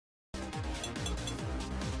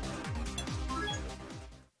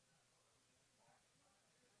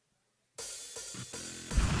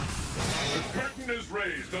is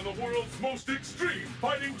raised on the world's most extreme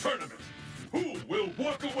fighting tournament. Who will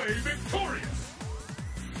walk away victorious?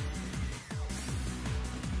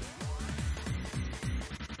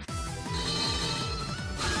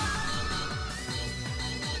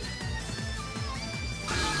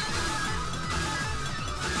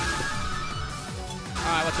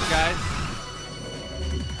 Alright, what's up, guys?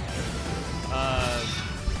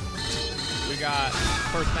 We got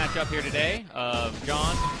first matchup here today of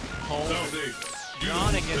John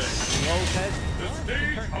against Lopez. The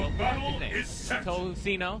stage of battle is set.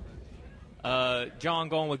 Tocino. John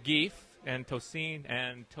going with Geef, and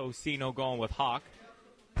Tocino going with Hawk.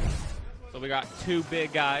 So we got two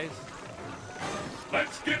big guys.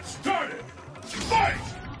 Let's get started. Fight!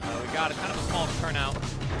 We got a kind of a small turnout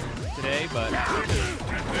today, but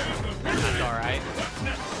that's all right.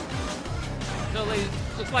 So they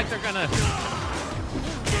looks like they're gonna. So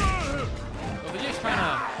they're just trying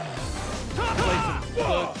to play some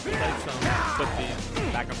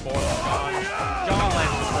footsies back and forth. John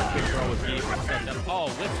lands the first big throw with Geef and sets up. Oh,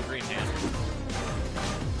 with the green hand.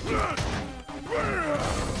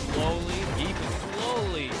 Slowly, Geef is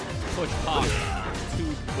slowly pushed Hawk to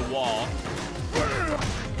the wall.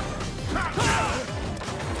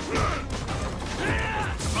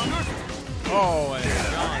 Oh, and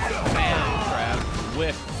John's command grab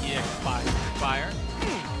with EX fire.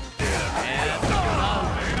 And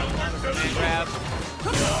command grab.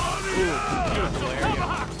 Ooh, beautiful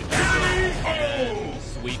area. And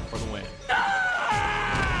sweep for the win.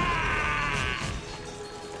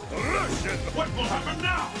 What will happen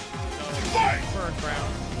now? Fight! First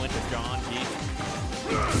round went to John Geef.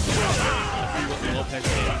 Let's see what Lopez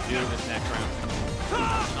can do this next round.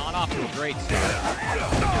 Not off to a great start.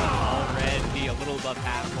 Already a little above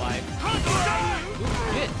half-life.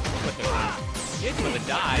 Hit with a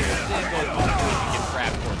dive, and then goes on the and gets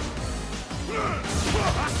grabbed for it.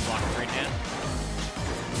 Block the green hand.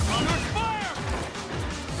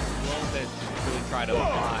 Lopez really try to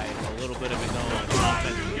apply a little bit of his own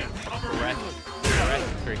offensive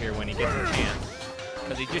pressure here when he gets a chance.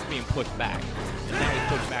 Because he's just being pushed back. And now he's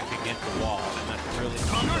pushed back against the wall, and that's really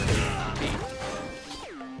Still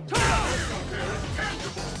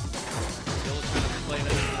trying to play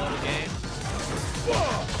this slow game.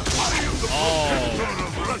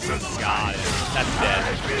 Oh, got it. That's dead.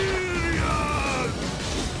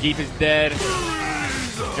 Geef is dead.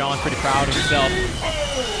 John's pretty proud of himself.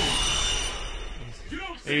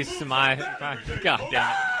 He's smiling. God damn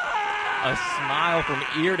it. A smile from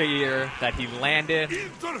ear to ear that he landed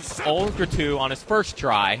Ultra 2 on his first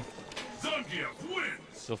try.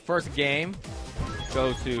 So first game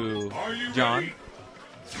goes to John.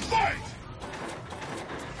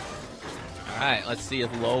 Alright, let's see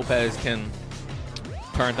if Lopez can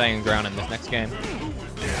turn things around in this next game.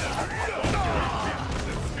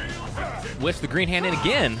 Whips the green hand in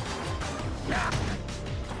again.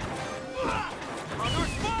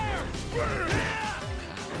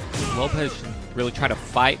 Lopez should really try to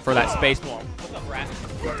fight for that space. What's up, Rat?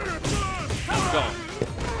 Let's go.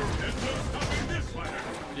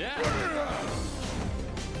 Yeah.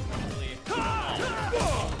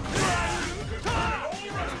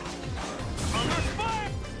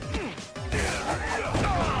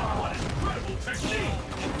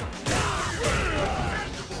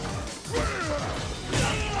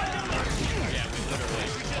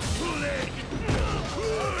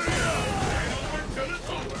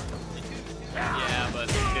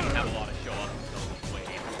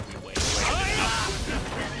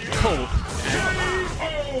 Cold.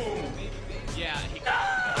 Yeah.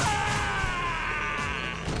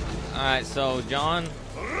 Alright, so John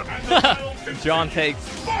takes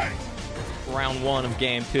round 1 of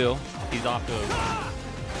game 2. He's off to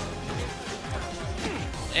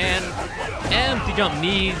and empty jump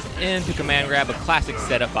knees into command grab, a classic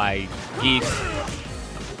setup by Geef.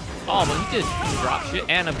 Oh, but he just dropped shit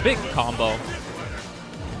and a big combo.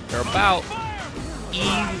 They're about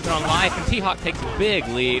even on life, and T.Hawk takes a big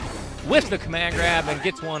lead with the command grab and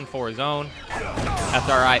gets one for his own. That's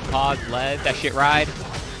alright, pause, led that shit ride.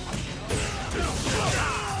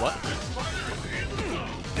 What?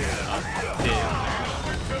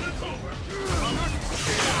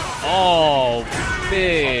 Oh,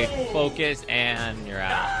 big focus, and you're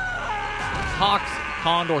out. Hawk's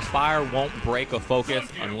Condor Spire won't break a focus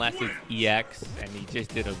unless it's EX, and he just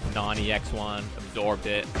did a non-EX one, absorbed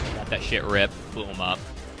it, let that shit rip, blew him up.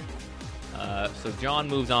 So John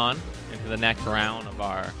moves on into the next round of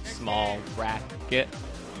our small bracket.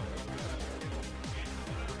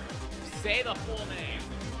 Say the full name.